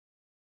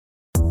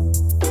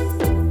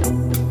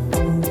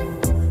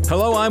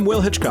I'm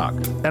Will Hitchcock.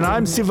 And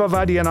I'm Siva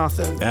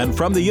Vaidyanathan. And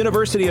from the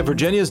University of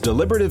Virginia's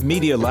Deliberative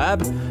Media Lab,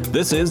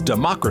 this is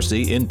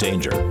Democracy in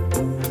Danger.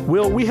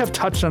 Will, we have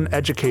touched on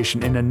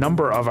education in a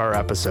number of our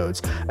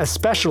episodes,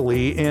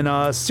 especially in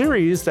a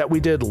series that we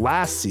did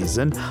last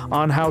season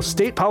on how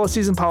state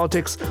policies and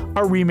politics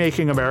are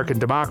remaking American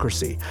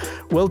democracy.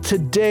 Well,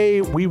 today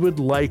we would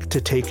like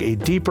to take a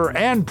deeper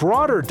and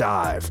broader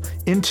dive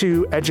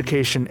into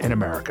education in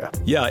America.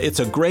 Yeah, it's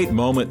a great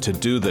moment to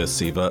do this,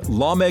 Siva.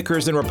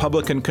 Lawmakers in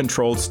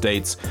Republican-controlled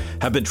states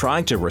have been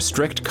trying to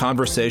restrict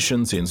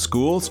conversations in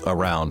schools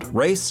around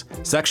race,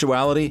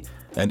 sexuality,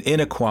 and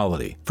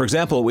inequality. For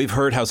example, we've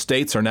heard how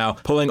states are now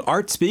pulling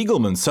Art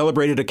Spiegelman's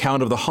celebrated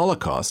account of the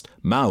Holocaust,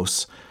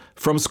 Maus,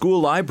 from school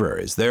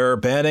libraries. They're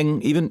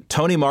banning even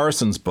Toni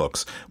Morrison's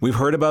books. We've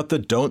heard about the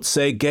Don't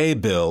Say Gay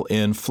bill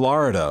in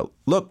Florida.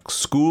 Look,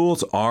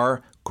 schools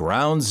are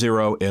ground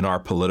zero in our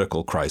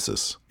political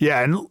crisis.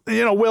 Yeah, and,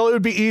 Will, it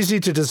would be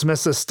easy to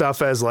dismiss this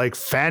stuff as like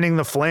fanning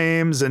the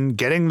flames and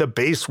getting the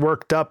base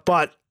worked up.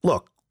 But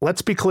look,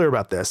 let's be clear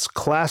about this.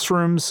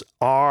 Classrooms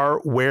are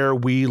where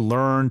we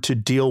learn to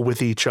deal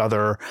with each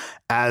other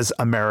as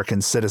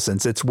American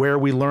citizens. It's where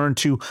we learn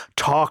to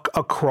talk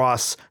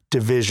across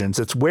divisions.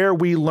 It's where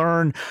we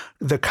learn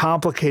the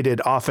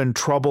complicated, often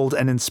troubled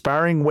and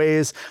inspiring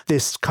ways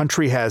this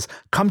country has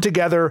come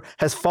together,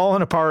 has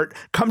fallen apart,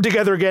 come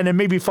together again, and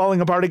maybe falling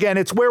apart again.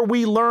 It's where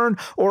we learn,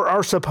 or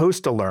are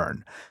supposed to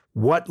learn,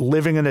 what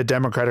living in a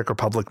democratic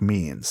republic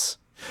means.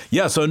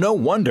 Yeah, so no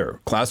wonder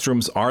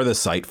classrooms are the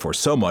site for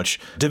so much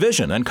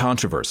division and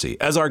controversy.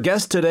 As our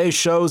guest today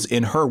shows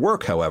in her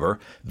work, however,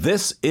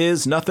 this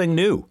is nothing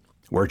new.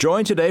 We're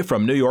joined today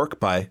from New York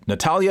by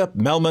Natalia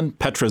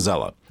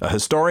Petrzela, a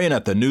historian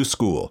at the New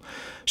School.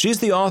 She's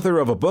the author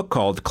of a book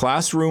called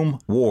Classroom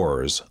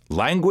Wars: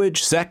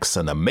 Language, Sex,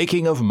 and the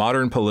Making of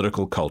Modern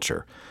Political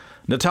Culture.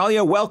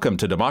 Natalia, welcome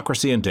to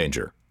Democracy in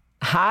Danger.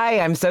 Hi,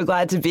 I'm so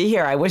glad to be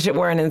here. I wish it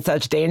weren't in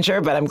such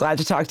danger, but I'm glad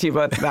to talk to you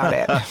both about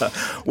it.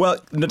 Well,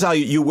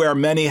 Natalia, you wear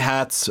many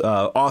hats,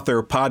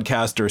 author,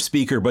 podcaster,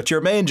 speaker, but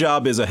your main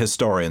job is a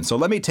historian. So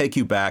let me take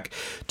you back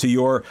to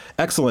your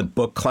excellent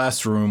book,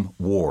 Classroom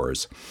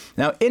Wars.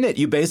 Now, in it,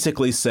 you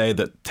basically say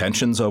that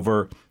tensions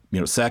over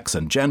sex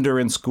and gender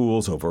in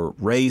schools, over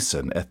race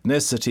and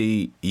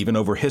ethnicity, even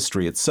over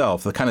history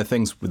itself, the kind of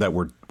things that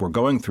we're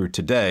going through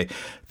today,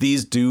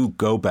 these do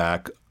go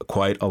back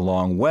quite a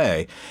long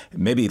way,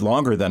 maybe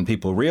longer than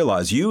people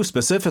realize. You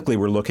specifically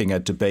were looking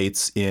at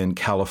debates in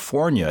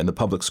California in the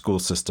public school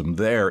system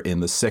there in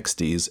the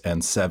 60s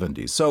and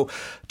 70s. So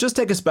just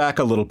take us back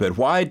a little bit.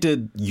 Why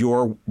did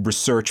your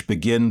research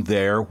begin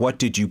there? What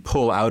did you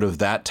pull out of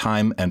that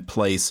time and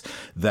place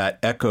that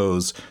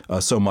echoes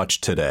so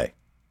much today?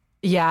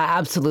 Yeah,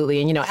 absolutely.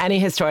 And, any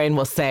historian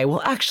will say,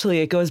 well,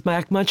 actually, it goes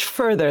back much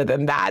further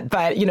than that.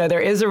 But,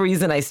 there is a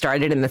reason I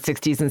started in the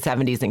 60s and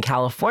 70s in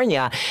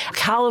California.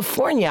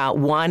 California,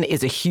 one,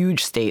 is a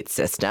huge state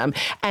system.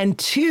 And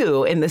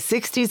two, in the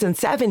 60s and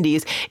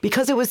 70s,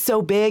 because it was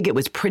so big, it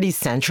was pretty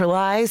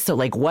centralized. So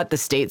what the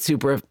state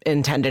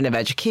superintendent of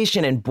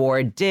education and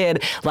board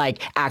did,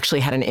 actually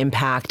had an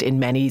impact in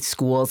many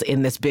schools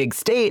in this big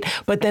state.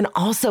 But then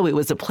also it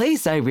was a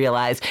place, I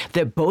realized,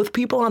 that both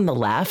people on the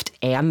left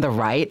and the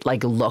right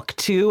look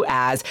to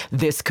as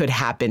this could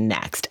happen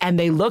next. And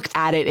they looked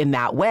at it in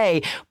that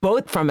way,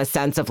 both from a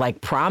sense of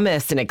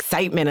promise and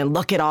excitement and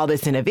look at all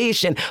this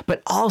innovation,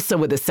 but also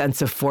with a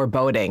sense of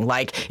foreboding,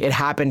 it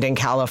happened in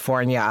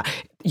California.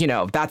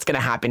 That's going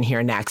to happen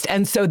here next.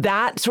 And so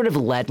that sort of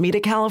led me to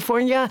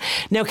California.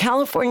 Now,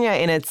 California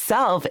in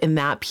itself in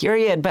that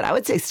period, but I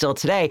would say still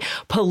today,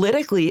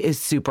 politically is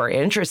super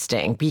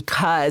interesting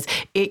because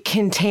it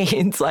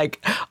contains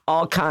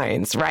all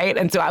kinds, right?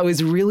 And so I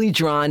was really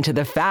drawn to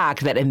the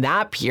fact that in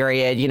that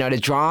period, to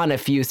draw on a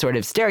few sort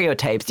of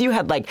stereotypes, you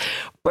had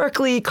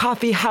Berkeley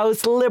coffee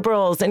house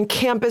liberals and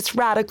campus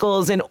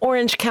radicals and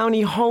Orange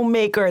County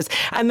homemakers.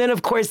 And then,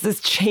 of course,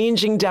 this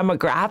changing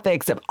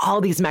demographics of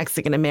all these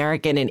Mexican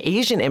American and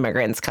Asian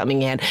immigrants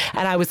coming in.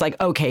 And I was like,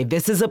 okay,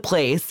 this is a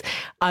place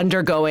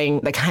undergoing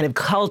the kind of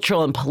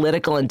cultural and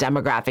political and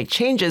demographic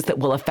changes that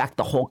will affect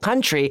the whole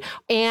country.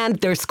 And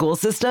their school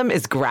system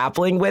is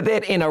grappling with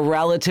it in a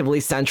relatively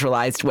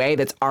centralized way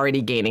that's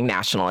already gaining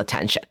national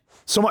attention.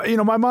 So,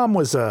 my mom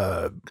was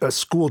a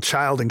school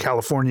child in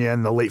California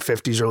in the late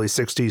 50s, early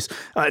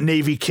 60s,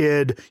 Navy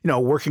kid,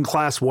 working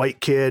class white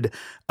kid.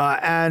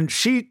 And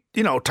she,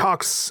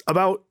 talks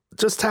about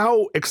just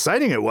how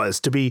exciting it was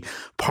to be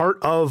part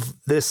of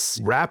this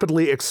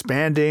rapidly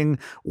expanding,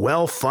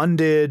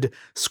 well-funded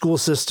school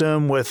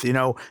system with,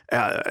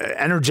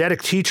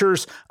 energetic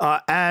teachers.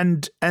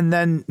 And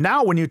then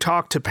now when you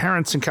talk to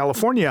parents in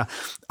California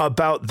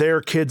about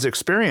their kids'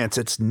 experience,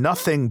 it's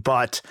nothing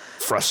but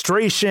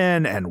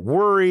frustration and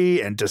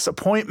worry and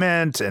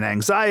disappointment and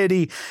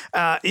anxiety.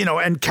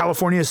 And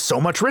California is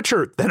so much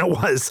richer than it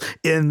was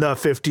in the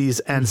 50s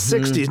and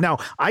 60s. Now,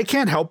 I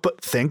can't help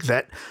but think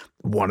that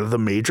one of the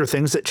major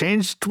things that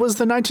changed was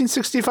the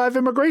 1965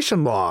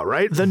 immigration law,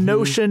 right? The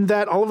notion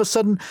that all of a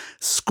sudden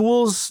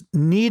schools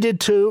needed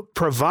to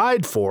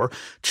provide for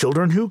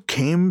children who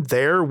came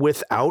there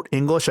without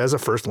English as a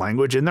first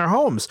language in their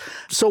homes.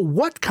 So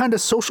what kind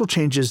of social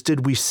changes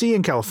did we see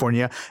in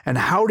California, and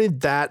how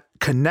did that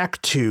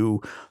connect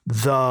to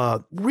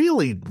the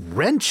really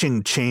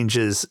wrenching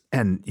changes,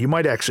 and you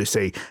might actually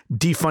say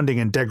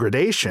defunding and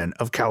degradation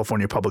of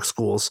California public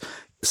schools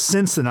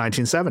since the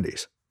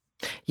 1970s?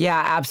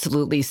 Yeah,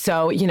 absolutely.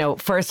 So,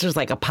 first there's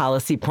like a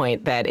policy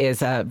point that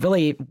is a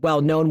really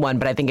well-known one,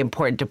 but I think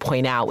important to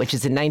point out, which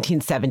is in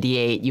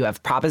 1978, you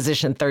have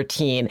Proposition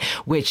 13,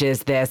 which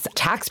is this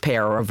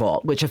taxpayer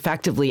revolt, which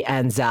effectively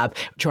ends up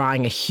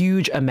drawing a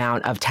huge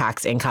amount of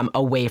tax income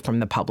away from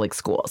the public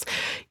schools.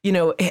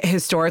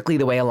 Historically,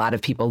 the way a lot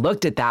of people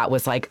looked at that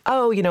was like,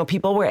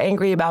 people were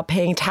angry about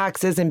paying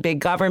taxes and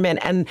big government,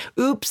 and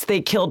oops, they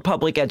killed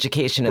public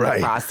education in the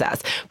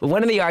process. But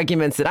one of the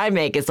arguments that I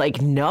make is like,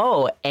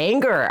 no, anger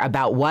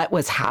about what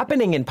was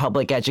happening in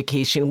public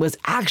education was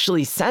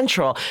actually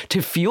central to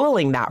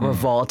fueling that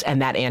revolt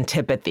and that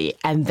antipathy.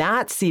 And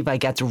that, Siva,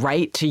 gets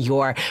right to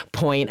your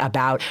point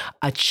about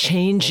a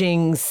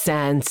changing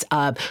sense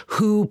of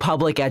who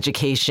public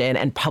education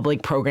and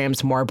public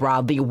programs more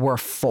broadly were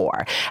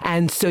for.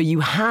 And so you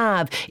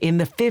have in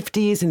the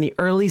 50s and the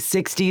early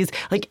 60s,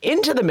 like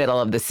into the middle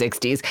of the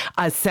 60s,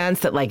 a sense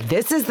that like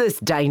this is this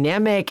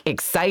dynamic,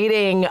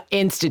 exciting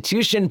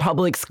institution,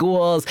 public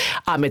schools.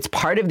 It's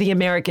part of the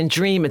American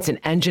dream. It's an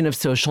engine of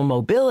social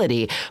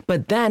mobility.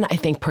 But then I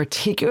think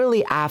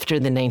particularly after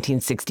the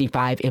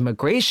 1965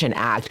 Immigration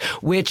Act,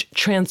 which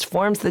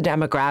transforms the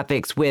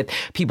demographics with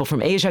people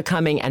from Asia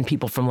coming and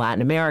people from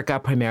Latin America,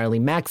 primarily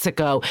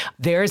Mexico,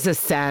 there's a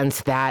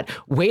sense that,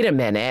 wait a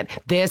minute,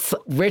 this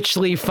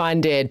richly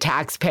funded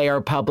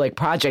taxpayer public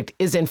project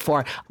isn't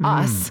for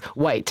us,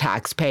 white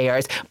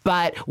taxpayers,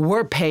 but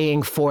we're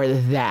paying for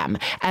them.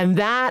 And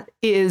that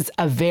is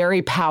a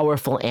very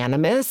powerful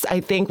animus, I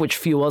think, which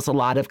fuels a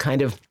lot of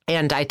kind of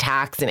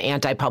anti-tax and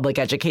anti-public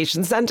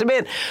education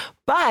sentiment.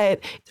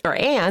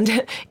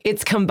 And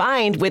it's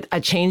combined with a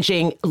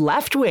changing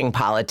left-wing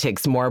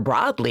politics more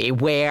broadly,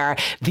 where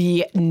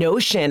the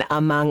notion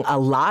among a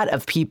lot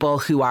of people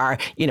who are,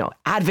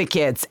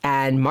 advocates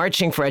and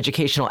marching for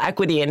educational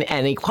equity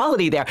and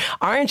equality there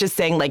aren't just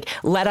saying like,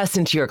 let us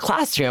into your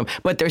classroom,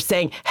 but they're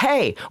saying,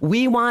 hey,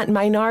 we want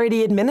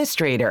minority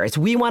administrators.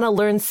 We want to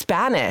learn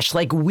Spanish.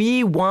 Like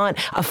we want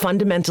a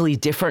fundamentally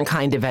different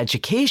kind of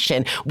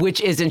education,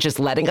 which isn't just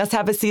letting us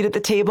have a seat at the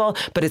table,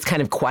 but it's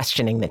kind of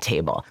questioning the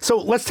table. So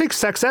let's take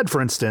sex ed,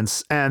 for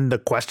instance, and the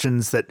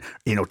questions that,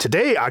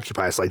 today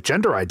occupy us, like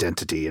gender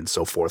identity and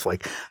so forth.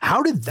 Like,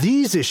 how did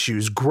these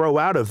issues grow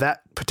out of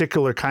that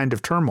particular kind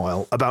of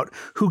turmoil about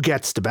who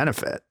gets to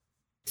benefit?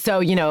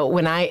 So,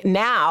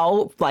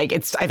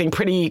 it's, I think,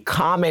 pretty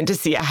common to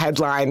see a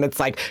headline that's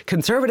like,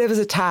 conservatives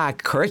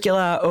attack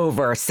curricula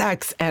over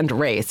sex and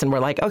race. And we're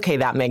like, okay,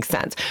 that makes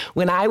sense.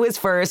 When I was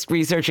first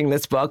researching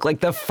this book,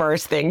 like the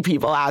first thing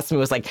people asked me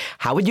was like,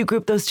 how would you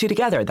group those two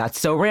together? That's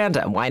so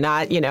random. Why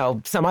not,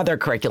 some other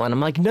curriculum?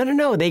 I'm like,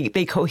 no,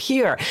 they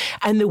cohere.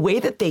 And the way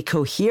that they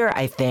cohere,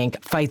 I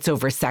think, fights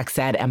over sex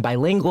ed and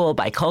bilingual,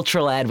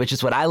 bicultural ed, which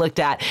is what I looked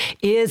at,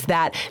 is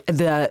that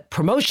the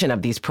promotion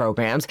of these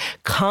programs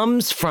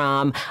comes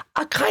from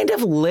a kind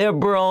of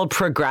liberal,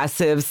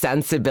 progressive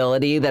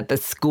sensibility that the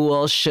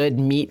school should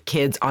meet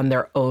kids on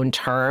their own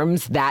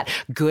terms, that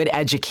good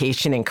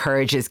education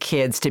encourages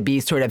kids to be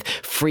sort of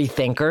free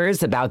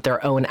thinkers about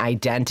their own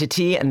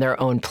identity and their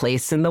own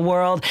place in the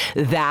world,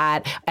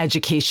 that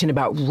education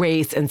about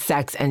race and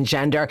sex and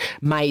gender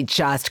might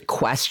just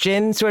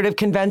question sort of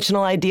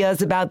conventional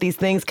ideas about these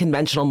things,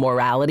 conventional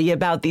morality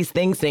about these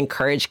things, and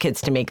encourage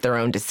kids to make their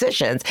own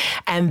decisions.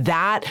 And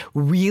that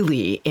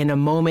really, in a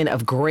moment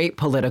of great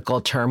political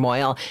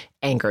turmoil,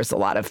 angers a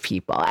lot of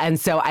people. And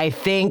so I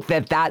think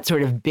that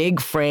sort of big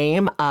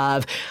frame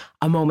of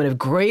a moment of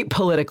great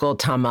political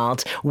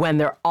tumult, when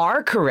there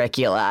are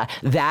curricula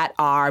that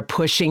are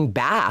pushing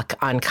back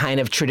on kind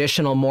of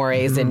traditional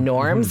mores and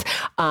norms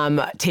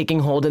taking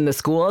hold in the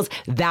schools,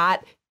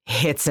 that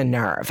hits a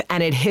nerve.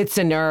 And it hits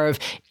a nerve.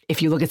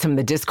 If you look at some of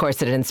the discourse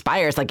that it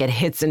inspires, like it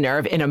hits a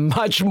nerve in a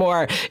much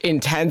more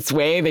intense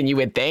way than you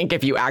would think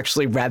if you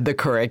actually read the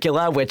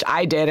curricula, which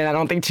I did, and I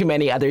don't think too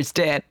many others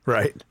did.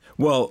 Right.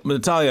 Well,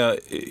 Natalia,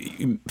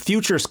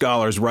 future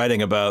scholars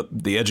writing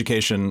about the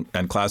education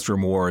and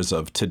classroom wars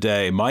of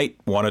today might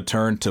want to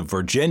turn to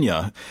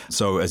Virginia.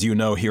 So, as you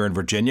know, here in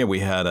Virginia, we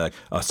had a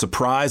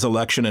surprise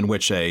election in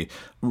which a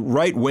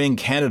right-wing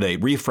candidate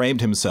reframed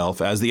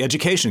himself as the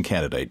education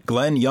candidate,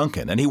 Glenn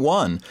Youngkin, and he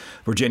won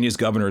Virginia's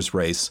governor's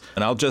race.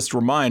 And I'll just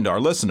remind our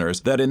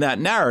listeners that in that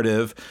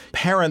narrative,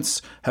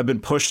 parents have been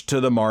pushed to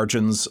the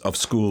margins of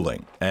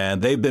schooling,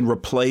 and they've been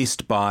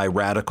replaced by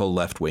radical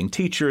left-wing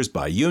teachers,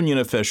 by union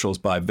officials,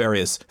 by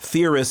various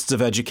theorists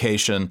of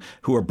education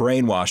who are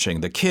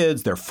brainwashing the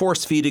kids. They're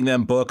force-feeding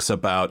them books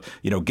about,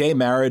 gay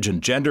marriage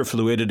and gender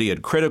fluidity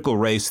and critical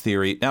race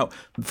theory. Now,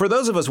 for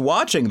those of us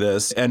watching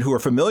this and who are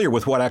familiar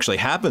with what actually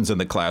happened happens in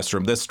the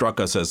classroom. This struck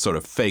us as sort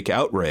of fake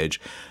outrage.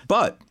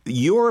 But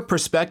your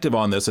perspective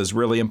on this is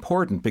really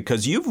important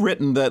because you've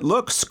written that,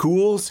 look,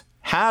 schools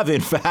have in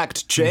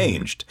fact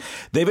changed.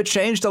 They've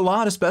changed a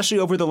lot, especially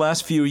over the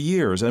last few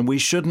years, and we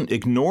shouldn't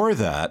ignore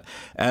that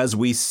as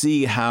we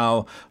see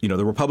how,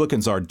 the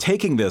Republicans are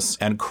taking this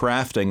and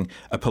crafting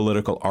a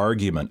political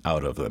argument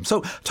out of them.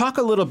 So talk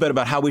a little bit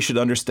about how we should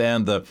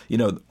understand on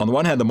the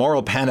one hand, the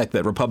moral panic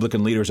that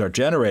Republican leaders are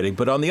generating,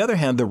 but on the other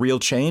hand, the real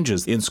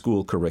changes in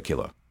school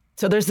curricula.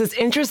 So there's this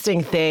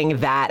interesting thing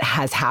that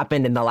has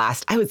happened in the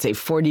last, I would say,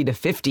 40 to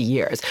 50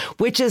 years,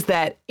 which is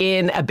that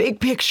in a big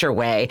picture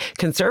way,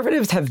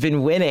 conservatives have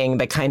been winning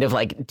the kind of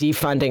like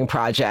defunding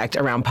project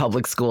around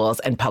public schools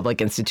and public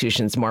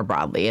institutions more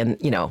broadly. And,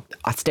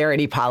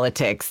 austerity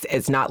politics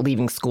is not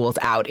leaving schools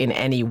out in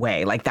any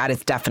way. Like that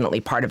is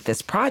definitely part of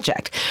this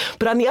project.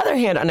 But on the other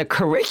hand, on a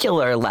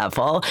curricular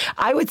level,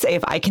 I would say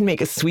if I can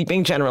make a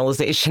sweeping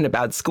generalization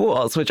about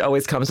schools, which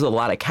always comes with a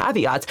lot of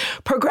caveats,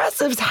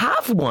 progressives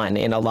have won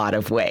in a lot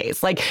of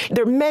ways. Like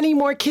there are many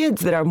more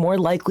kids that are more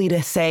likely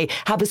to say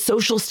have a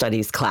social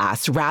studies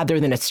class rather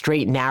than a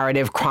straight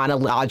narrative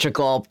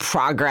chronological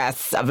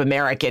progress of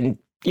American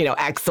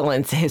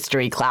excellence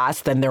history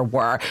class than there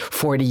were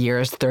 40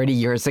 years, 30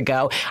 years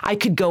ago. I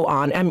could go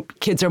on, and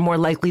kids are more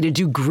likely to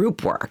do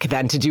group work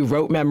than to do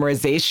rote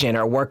memorization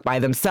or work by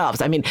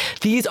themselves. I mean,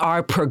 these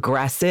are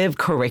progressive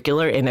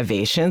curricular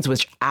innovations,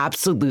 which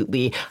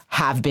absolutely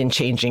have been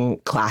changing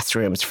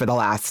classrooms for the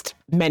last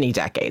many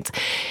decades.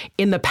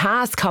 In the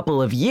past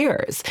couple of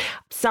years,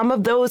 some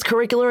of those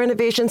curricular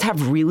innovations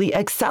have really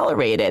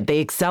accelerated. They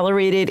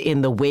accelerated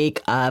in the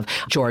wake of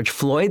George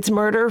Floyd's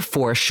murder,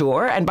 for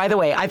sure. And by the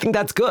way, I think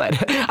that's good.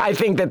 I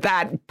think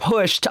that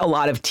pushed a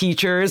lot of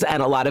teachers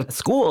and a lot of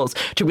schools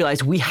to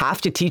realize we have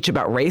to teach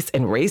about race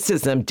and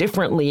racism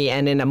differently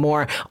and in a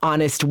more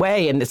honest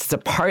way. And this is a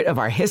part of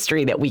our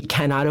history that we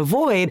cannot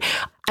avoid.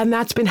 And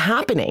that's been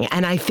happening.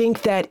 And I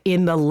think that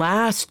in the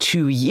last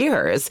 2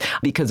 years,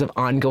 because of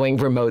ongoing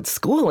remote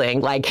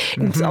schooling,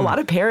 a lot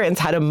of parents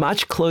had a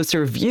much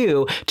closer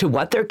view to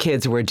what their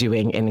kids were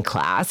doing in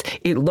class.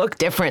 It looked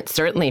different,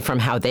 certainly from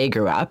how they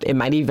grew up. It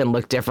might even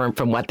look different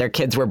from what their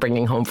kids were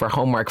bringing home for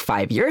homework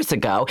 5 years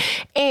ago.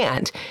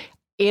 And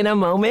in a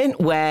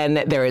moment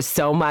when there is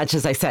so much,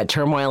 as I said,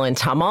 turmoil and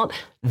tumult,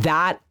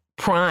 that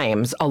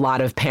primes a lot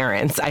of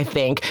parents, I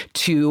think,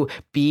 to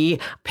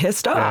be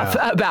pissed off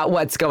about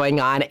what's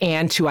going on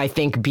and to, I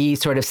think, be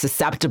sort of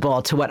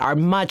susceptible to what are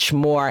much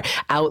more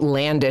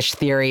outlandish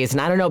theories.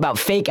 And I don't know about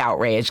fake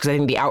outrage, because I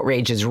think the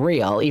outrage is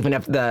real, even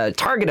if the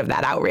target of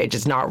that outrage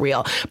is not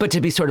real, but to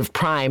be sort of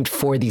primed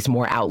for these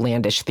more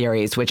outlandish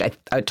theories, which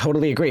I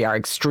totally agree are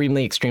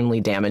extremely,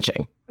 extremely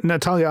damaging.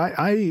 Natalia,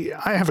 I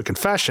have a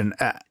confession.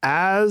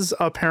 As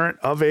a parent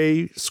of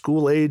a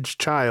school-age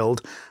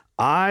child,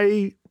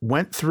 I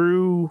went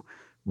through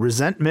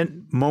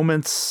resentment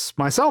moments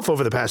myself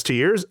over the past 2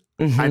 years.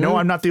 I know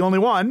I'm not the only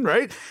one,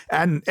 right?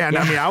 And I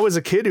mean, I was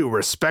a kid who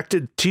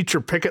respected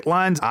teacher picket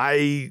lines.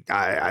 I'm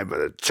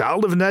a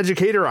child of an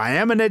educator. I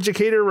am an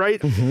educator, right?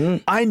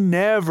 I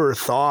never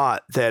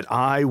thought that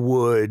I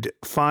would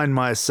find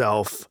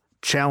myself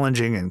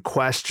challenging and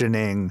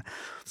questioning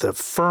the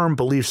firm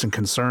beliefs and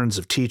concerns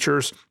of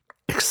teachers,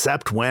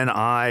 except when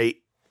I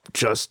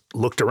just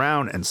looked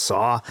around and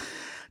saw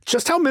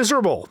just how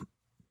miserable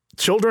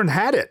children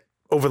had it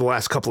over the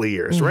last couple of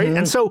years, right?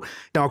 And so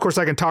now, of course,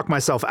 I can talk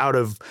myself out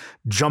of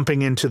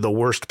jumping into the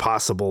worst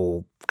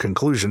possible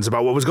conclusions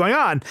about what was going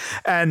on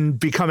and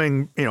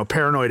becoming,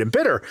 paranoid and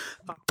bitter.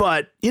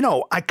 But,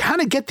 I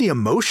kind of get the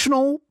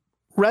emotional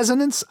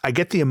resonance. I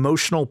get the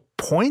emotional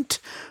point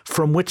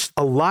from which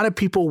a lot of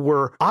people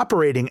were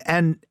operating.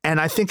 And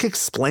I think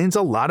explains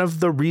a lot of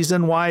the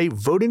reason why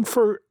voting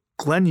for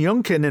Glenn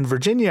Youngkin in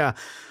Virginia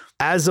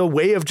as a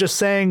way of just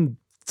saying,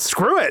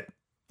 screw it,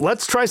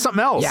 let's try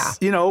something else,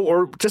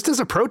 or just as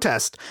a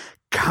protest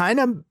kind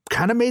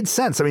of made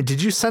sense. I mean,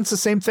 did you sense the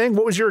same thing?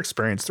 What was your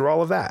experience through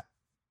all of that?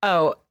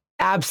 Oh,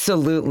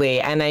 absolutely.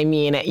 And I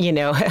mean,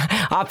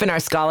 often our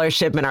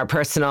scholarship and our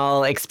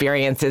personal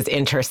experiences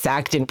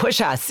intersect and push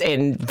us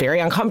in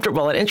very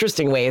uncomfortable and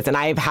interesting ways. And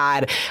I've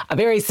had a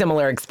very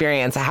similar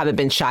experience. I haven't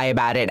been shy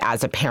about it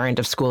as a parent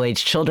of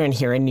school-age children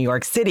here in New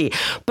York City.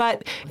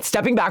 But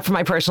stepping back from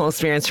my personal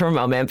experience for a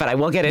moment, but I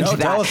will get into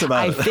that. Tell us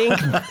about it. I think,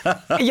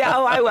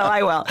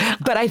 I will.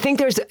 But I think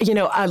there's,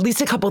 at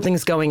least a couple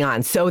things going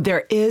on. So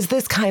there is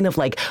this kind of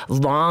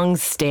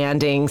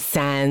long-standing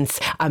sense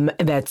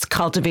that's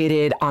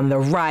cultivated on the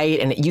right,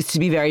 and it used to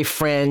be very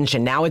fringe,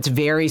 and now it's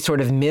very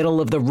sort of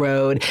middle of the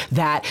road,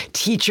 that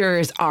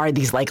teachers are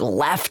these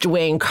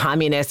left-wing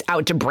communists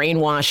out to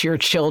brainwash your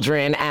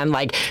children and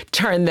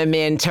turn them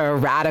into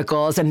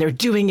radicals, and they're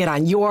doing it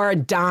on your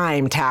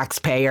dime,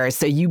 taxpayers,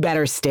 so you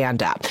better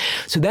stand up.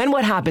 So then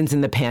what happens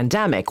in the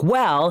pandemic?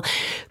 Well,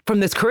 from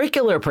this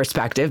curricular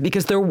perspective,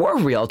 because there were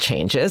real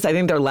changes, I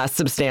think they're less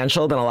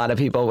substantial than a lot of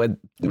people would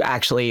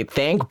actually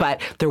think, but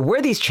there were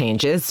these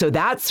changes, so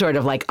that sort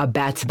of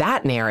abets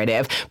that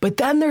narrative. But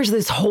then there's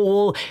this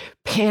whole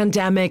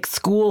pandemic,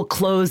 school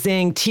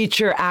closing,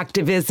 teacher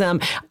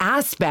activism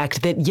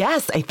aspect that,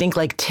 yes, I think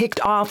like ticked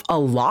off a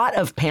lot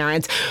of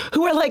parents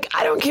who are like,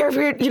 I don't care if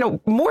you're,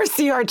 more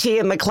CRT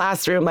in the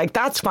classroom, like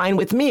that's fine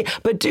with me.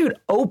 But dude,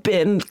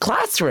 open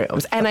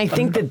classrooms. And I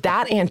think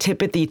that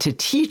antipathy to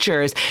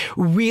teachers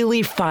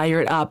really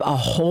fired up a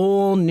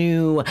whole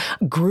new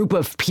group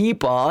of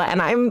people.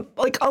 And I'm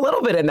like a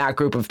little bit in that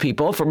group of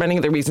people for many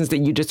of the reasons that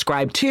you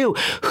described too,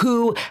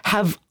 who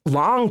have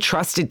long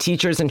trusted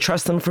teachers and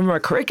trust them from a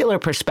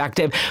curricular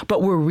perspective,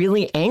 but were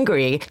really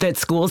angry that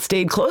schools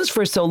stayed closed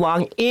for so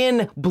long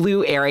in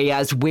blue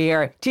areas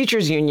where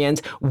teachers'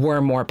 unions were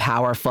more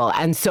powerful.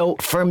 And so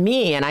for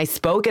me, and I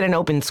spoke at an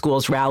open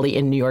schools rally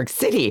in New York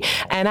City,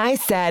 and I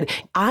said,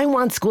 I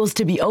want schools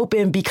to be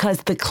open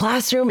because the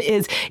classroom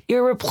is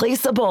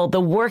irreplaceable.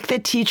 The work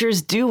that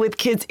teachers do with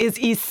kids is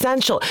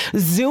essential.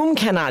 Zoom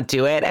cannot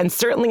do it, and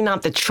certainly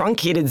not the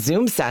truncated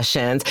Zoom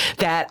sessions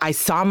that I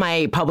saw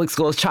my public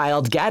schools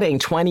child getting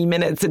 20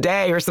 minutes a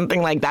day or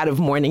something like that of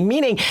morning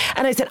meeting.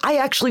 And I said, I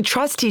actually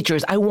trust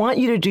teachers. I want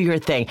you to do your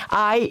thing.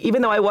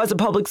 Even though I was a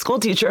public school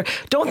teacher,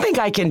 don't think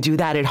I can do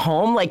that at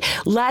home. Like,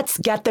 let's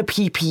get the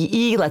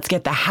PPE, let's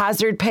get the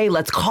hazard pay,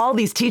 let's call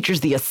these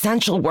teachers the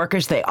essential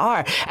workers they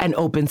are and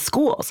open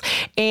schools.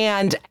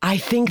 And I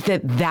think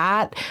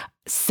that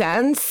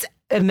sense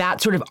and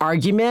that sort of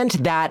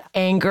argument that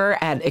anger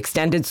at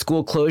extended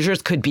school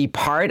closures could be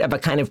part of a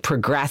kind of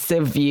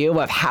progressive view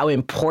of how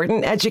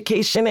important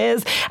education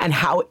is and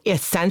how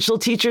essential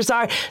teachers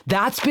are,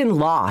 that's been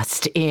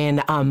lost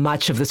in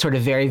much of the sort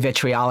of very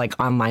vitriolic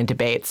online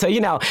debate. So,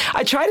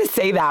 I try to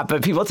say that,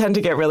 but people tend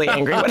to get really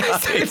angry when I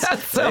say that.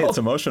 So hey, it's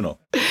emotional.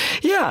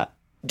 Yeah.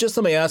 Just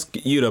let me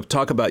ask you to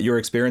talk about your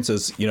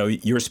experiences.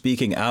 You're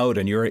speaking out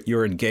and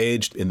you're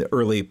engaged in the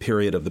early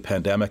period of the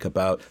pandemic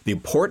about the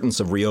importance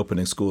of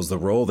reopening schools, the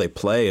role they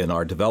play in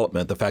our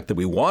development, the fact that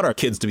we want our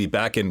kids to be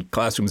back in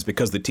classrooms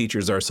because the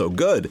teachers are so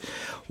good.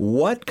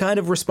 What kind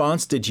of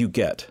response did you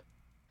get?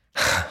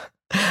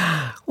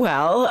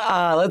 Well,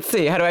 let's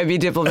see. How do I be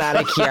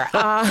diplomatic here? You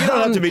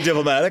don't have to be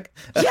diplomatic.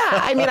 Yeah.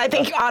 I mean, I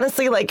think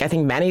honestly, I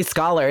think many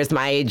scholars,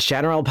 my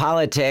general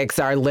politics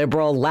are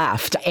liberal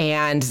left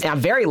and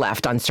very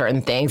left on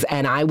certain things.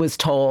 And I was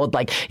told,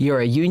 you're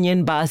a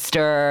union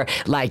buster,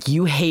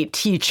 you hate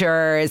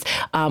teachers.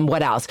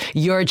 What else?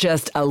 You're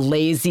just a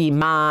lazy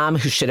mom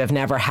who should have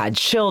never had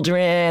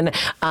children.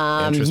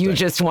 You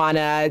just want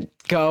to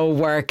go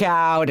work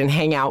out and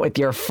hang out with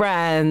your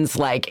friends.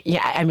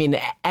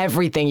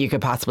 Everything you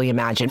could possibly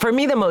imagine. For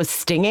me, the most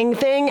stinging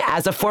thing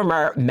as a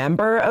former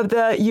member of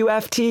the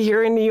UFT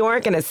here in New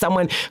York, and as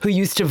someone who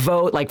used to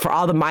vote for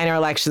all the minor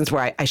elections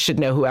where I should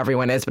know who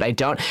everyone is, but I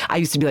don't, I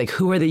used to be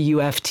who are the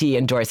UFT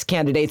endorsed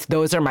candidates?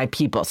 Those are my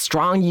people.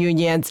 Strong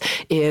unions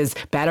is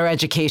better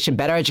education.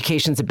 Better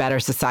education is a better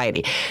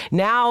society.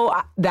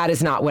 Now, that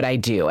is not what I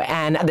do.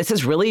 And this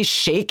has really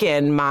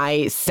shaken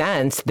my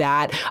sense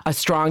that a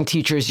strong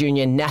teachers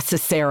union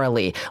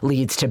necessarily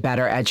leads to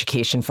better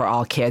education for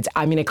all kids.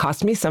 I mean, it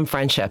cost me some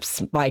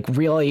friendships,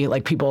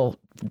 people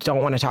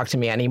don't want to talk to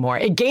me anymore.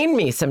 It gained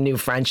me some new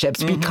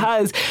friendships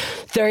because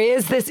there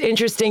is this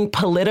interesting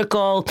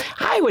political,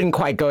 I wouldn't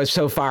quite go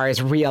so far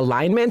as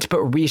realignment, but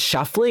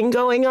reshuffling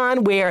going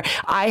on where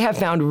I have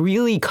found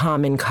really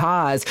common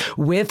cause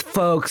with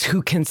folks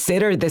who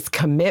consider this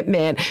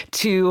commitment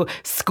to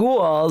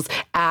schools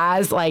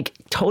as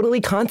totally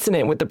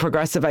consonant with the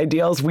progressive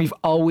ideals we've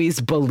always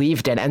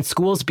believed in, and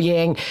schools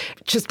being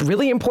just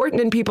really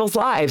important in people's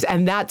lives.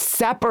 And that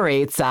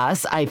separates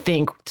us, I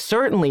think,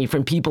 certainly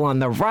from people on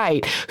the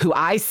right who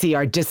I see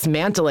are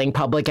dismantling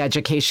public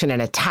education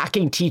and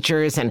attacking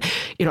teachers. And,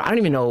 I don't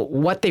even know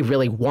what they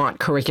really want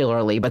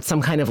curricularly, but some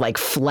kind of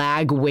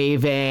flag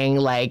waving,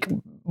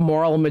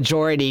 moral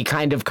majority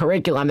kind of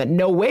curriculum that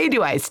no way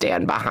do I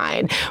stand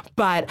behind.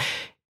 But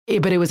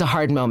it was a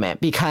hard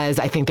moment because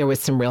I think there was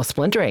some real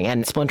splintering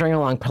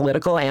along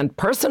political and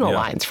personal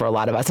lines for a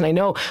lot of us. And I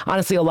know,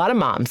 honestly, a lot of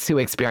moms who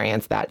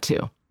experienced that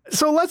too.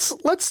 So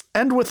let's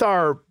end with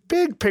our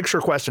big picture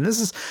question.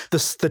 This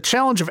is the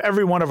challenge of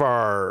every one of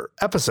our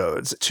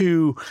episodes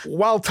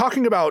while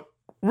talking about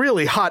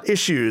really hot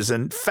issues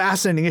and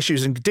fascinating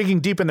issues and digging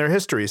deep in their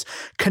histories,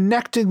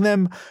 connecting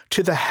them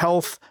to the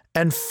health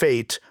and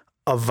fate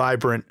of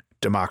vibrant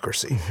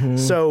democracy.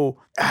 So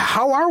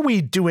how are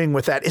we doing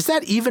with that? Is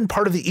that even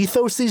part of the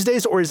ethos these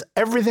days, or is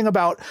everything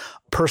about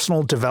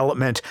personal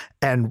development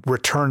and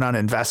return on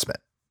investment?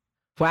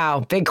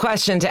 Wow, big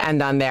question to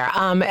end on there.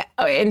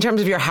 In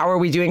terms of your how are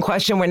we doing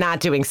question, we're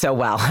not doing so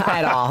well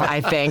at all,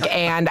 I think.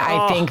 And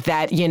I think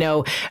that,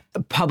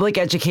 public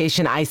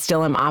education, I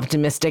still am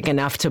optimistic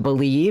enough to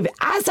believe,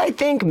 as I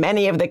think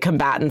many of the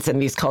combatants in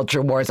these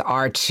culture wars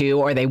are too,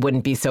 or they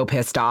wouldn't be so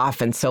pissed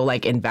off and so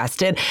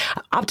invested,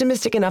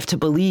 optimistic enough to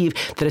believe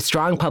that a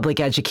strong public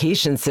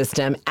education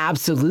system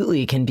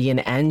absolutely can be an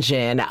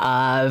engine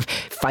of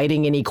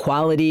fighting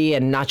inequality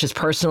and not just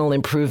personal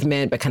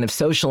improvement, but kind of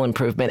social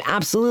improvement.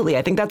 Absolutely.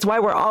 I think that's why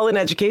we're all in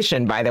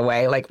education, by the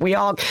way. We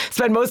all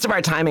spend most of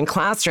our time in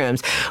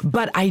classrooms.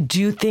 But I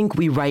do think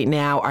we right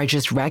now are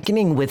just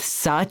reckoning with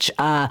such such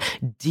a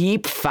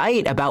deep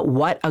fight about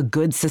what a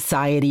good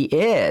society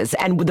is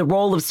and the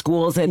role of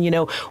schools. And,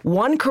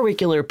 one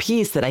curricular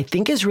piece that I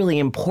think is really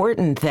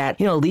important that,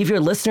 leave your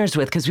listeners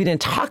with, because we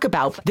didn't talk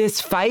about this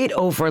fight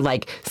over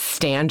like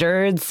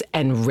standards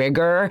and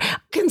rigor.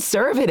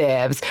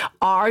 Conservatives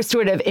are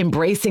sort of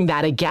embracing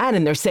that again.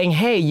 And they're saying,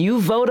 hey, you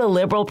vote a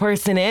liberal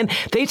person in,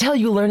 they tell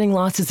you learning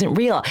loss isn't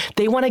real.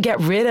 They want to get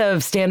rid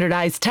of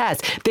standardized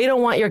tests. They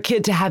don't want your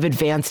kid to have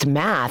advanced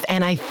math.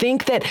 And I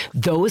think that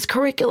those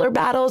curricular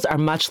battles are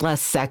much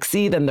less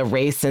sexy than the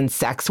race and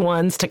sex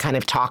ones to kind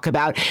of talk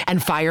about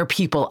and fire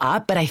people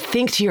up. But I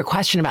think to your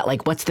question about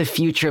like, what's the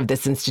future of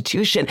this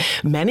institution?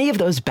 Many of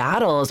those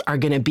battles are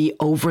going to be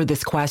over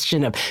this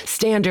question of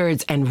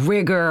standards and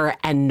rigor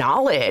and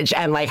knowledge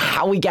and like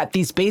how we get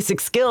these basic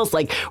skills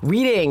like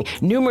reading,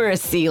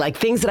 numeracy, like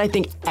things that I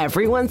think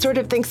everyone sort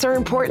of thinks are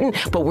important,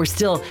 but we're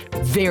still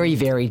very,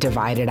 very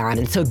divided on.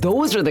 And so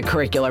those are the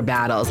curricular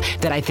battles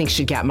that I think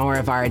should get more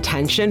of our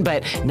attention,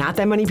 but not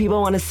that many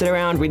people want to sit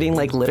around reading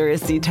like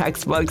literacy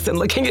textbooks and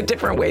looking at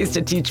different ways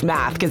to teach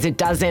math because it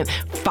doesn't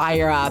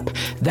fire up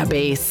the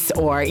base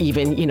or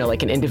even,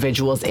 like an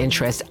individual's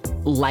interest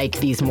like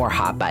these more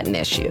hot button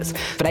issues.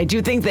 But I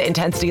do think the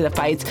intensity of the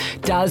fights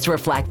does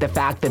reflect the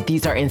fact that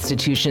these are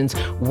institutions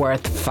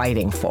worth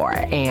fighting for.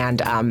 And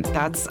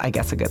that's, I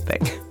guess, a good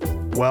thing.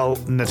 Well,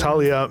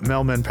 Natalia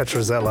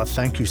Petrzela,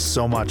 thank you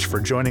so much for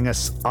joining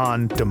us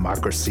on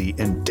Democracy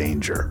in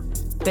Danger.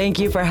 Thank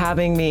you for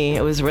having me.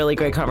 It was a really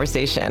great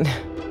conversation.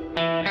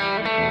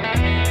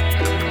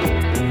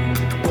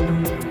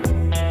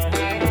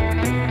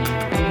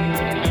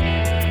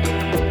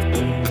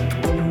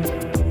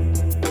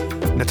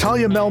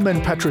 Natalia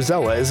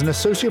Petrzela is an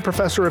associate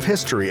professor of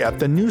history at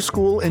the New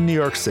School in New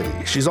York City.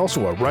 She's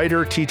also a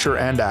writer, teacher,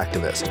 and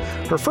activist.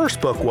 Her first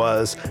book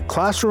was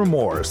Classroom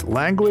Wars: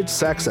 Language,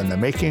 Sex, and the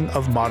Making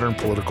of Modern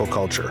Political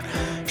Culture.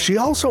 She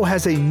also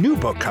has a new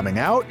book coming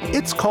out.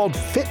 It's called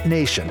Fit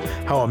Nation: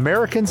 How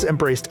Americans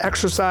Embraced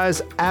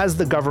Exercise as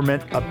the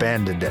Government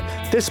Abandoned It.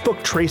 This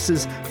book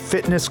traces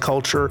fitness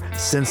culture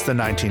since the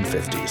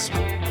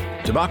 1950s.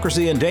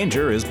 Democracy in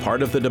Danger is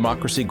part of the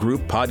Democracy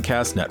Group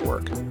podcast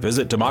network.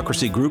 Visit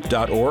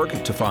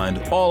democracygroup.org to find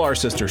all our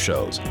sister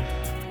shows.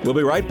 We'll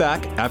be right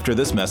back after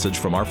this message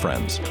from our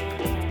friends.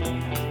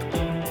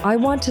 I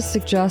want to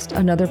suggest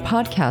another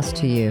podcast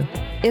to you.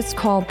 It's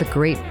called The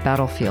Great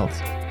Battlefield,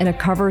 and it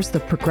covers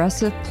the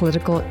progressive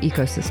political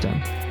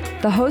ecosystem.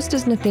 The host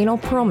is Nathaniel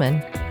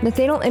Perlman.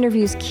 Nathaniel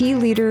interviews key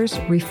leaders,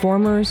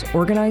 reformers,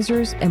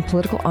 organizers, and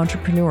political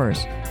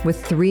entrepreneurs,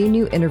 with 3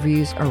 new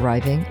interviews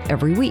arriving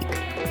every week.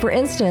 For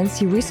instance,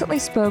 he recently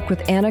spoke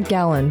with Anna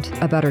Galland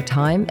about her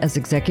time as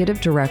executive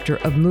director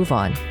of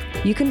MoveOn.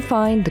 You can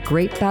find The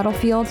Great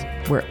Battlefield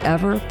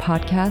wherever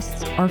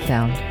podcasts are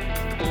found.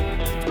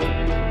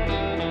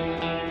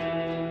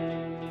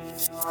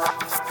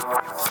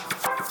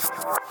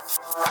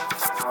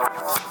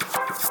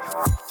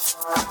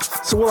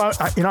 So, well,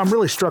 I'm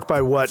really struck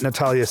by what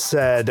Natalia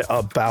said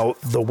about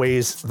the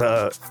ways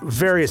the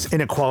various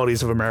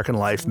inequalities of American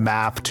life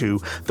map to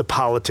the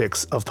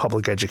politics of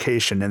public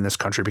education in this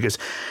country. Because,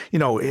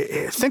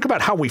 think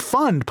about how we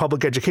fund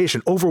public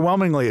education.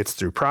 Overwhelmingly, it's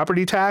through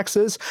property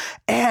taxes,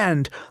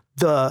 and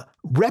the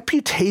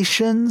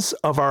reputations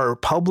of our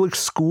public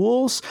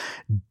schools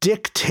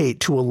dictate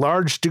to a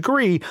large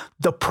degree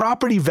the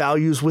property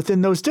values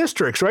within those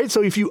districts, right?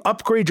 So if you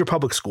upgrade your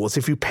public schools,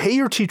 if you pay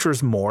your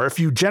teachers more, if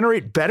you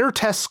generate better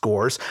test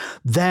scores,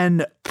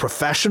 then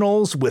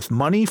professionals with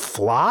money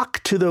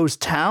flock to those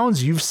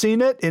towns. You've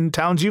seen it in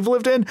towns you've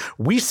lived in.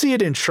 We see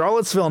it in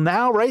Charlottesville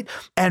now, right?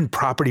 And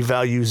property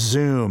values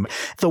zoom.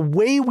 The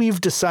way we've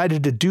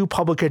decided to do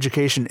public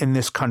education in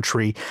this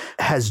country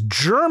has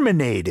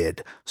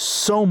germinated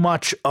so much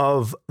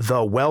of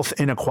the wealth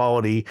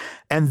inequality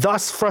and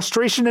thus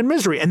frustration and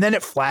misery. And then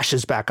it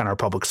flashes back on our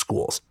public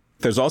schools.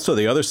 There's also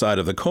the other side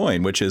of the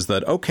coin, which is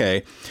that,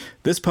 okay,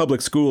 this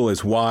public school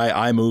is why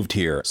I moved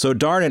here. So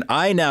darn it,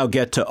 I now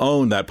get to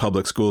own that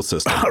public school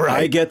system.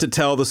 Right. I get to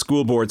tell the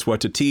school boards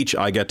what to teach.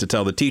 I get to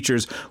tell the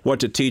teachers what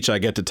to teach. I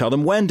get to tell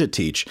them when to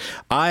teach.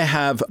 I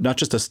have not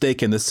just a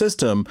stake in the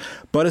system,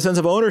 but a sense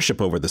of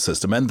ownership over the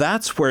system. And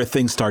that's where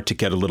things start to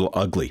get a little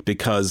ugly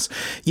because,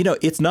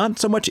 it's not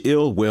so much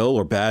ill will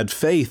or bad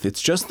faith.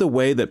 It's just the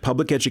way that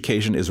public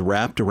education is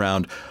wrapped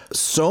around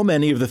so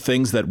many of the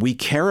things that we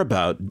care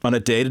about on a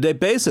day-to-day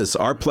basis,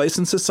 our place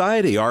in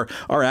society, our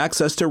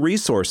access to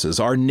resources,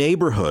 our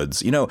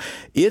neighborhoods.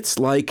 It's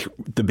like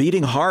the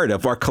beating heart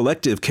of our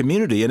collective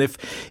community. And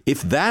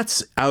if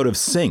that's out of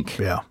sync,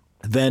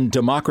 then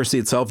democracy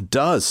itself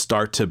does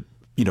start to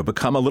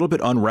become a little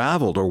bit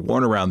unraveled or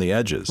worn around the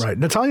edges. Right.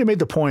 Natalia made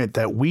the point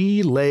that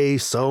we lay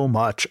so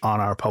much on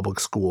our public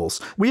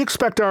schools. We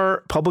expect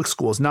our public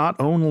schools not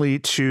only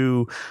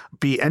to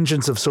be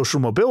engines of social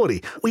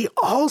mobility, we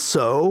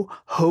also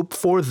hope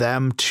for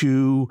them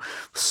to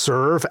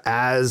serve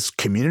as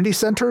community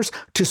centers,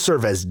 to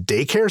serve as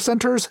daycare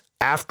centers,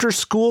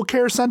 after-school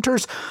care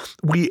centers.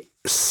 We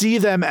see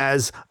them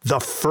as the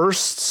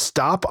first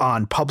stop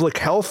on public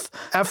health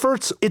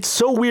efforts. It's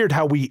so weird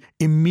how we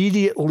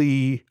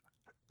immediately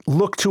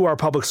look to our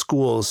public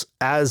schools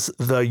as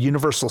the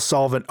universal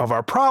solvent of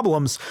our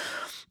problems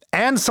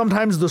and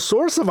sometimes the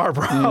source of our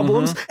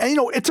problems. And, you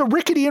know, it's a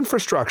rickety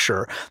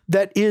infrastructure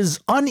that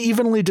is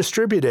unevenly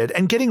distributed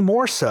and getting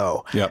more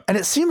so. Yep. And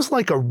it seems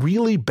like a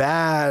really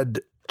bad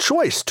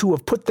choice to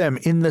have put them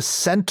in the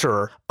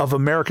center of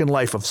American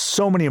life of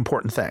so many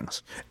important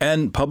things.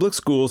 And public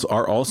schools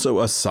are also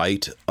a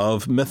site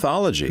of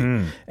mythology.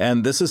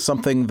 And this is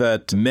something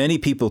that many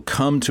people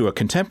come to a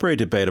contemporary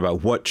debate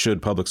about what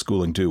should public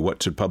schooling do,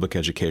 what should public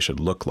education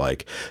look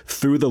like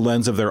through the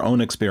lens of their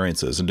own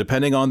experiences. And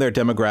depending on their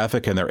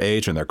demographic and their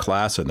age and their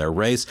class and their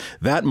race,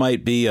 that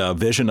might be a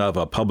vision of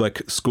a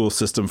public school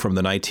system from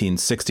the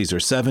 1960s or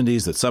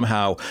 70s that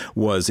somehow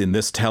was, in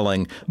this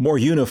telling, more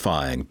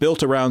unifying,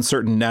 built around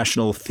certain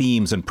national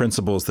themes and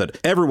principles that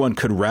everyone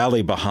could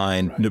rally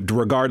behind,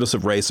 regardless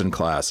of race and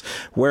class.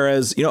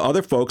 Whereas, you know,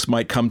 other folks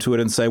might come to it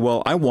and say,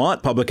 well, I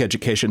want public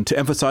education to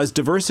emphasize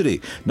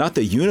diversity, not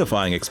the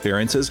unifying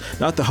experiences,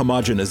 not the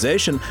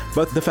homogenization,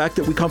 but the fact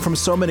that we come from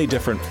so many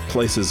different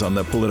places on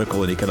the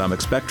political and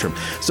economic spectrum.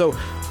 So,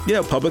 you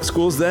know, public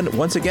schools then,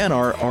 once again,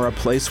 are a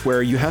place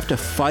where you have to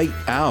fight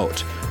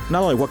out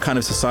not only what kind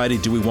of society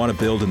do we want to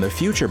build in the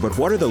future, but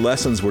what are the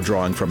lessons we're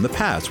drawing from the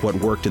past? What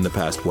worked in the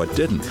past, what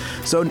didn't?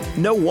 So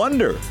no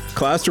wonder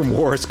classroom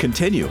wars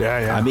continue.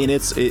 Yeah. I mean,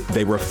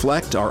 they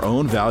reflect our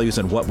own values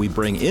and what we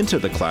bring into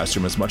the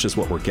classroom as much as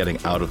what we're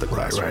getting out of the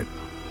classroom. Right.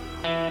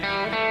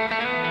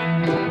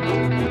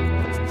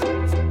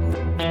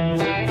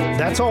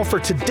 That's all for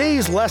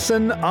today's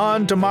lesson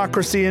on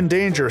democracy in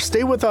danger.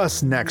 Stay with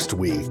us next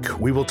week.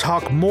 We will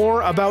talk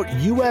more about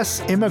U.S.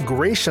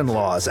 immigration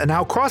laws and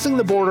how crossing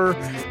the border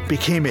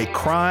became a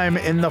crime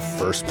in the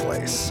first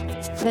place.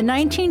 The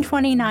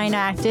 1929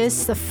 Act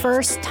is the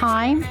first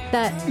time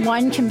that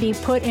one can be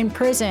put in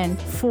prison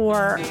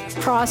for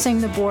crossing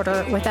the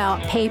border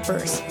without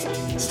papers.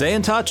 Stay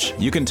in touch.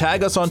 You can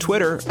tag us on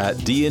Twitter at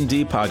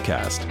DND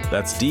Podcast.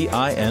 That's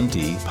DIND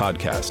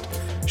Podcast.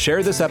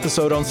 Share this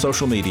episode on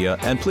social media,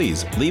 and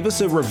please leave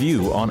us a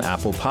review on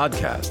Apple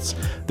Podcasts.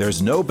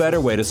 There's no better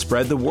way to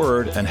spread the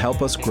word and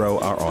help us grow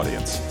our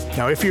audience.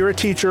 Now, if you're a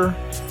teacher,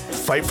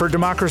 fight for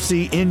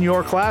democracy in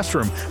your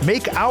classroom.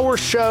 Make our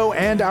show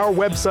and our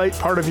website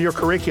part of your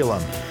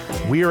curriculum.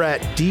 We're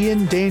at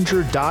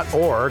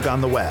dindanger.org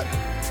on the web.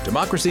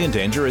 Democracy in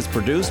Danger is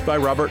produced by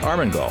Robert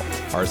Armengol.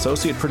 Our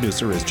associate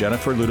producer is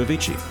Jennifer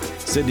Ludovici.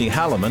 Sydney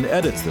Halliman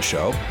edits the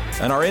show,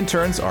 and our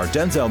interns are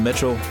Denzel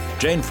Mitchell,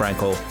 Jane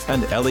Frankel,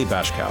 and Ellie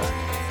Bashkow.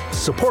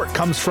 Support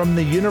comes from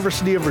the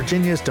University of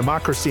Virginia's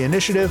Democracy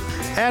Initiative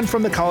and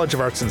from the College of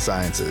Arts and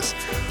Sciences.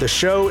 The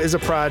show is a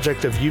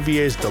project of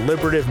UVA's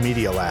Deliberative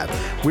Media Lab.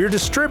 We're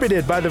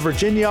distributed by the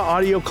Virginia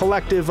Audio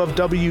Collective of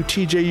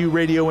WTJU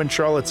Radio in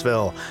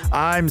Charlottesville.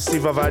 I'm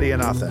Siva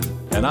Vaidyanathan.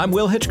 And I'm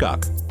Will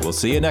Hitchcock. We'll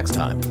see you next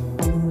time.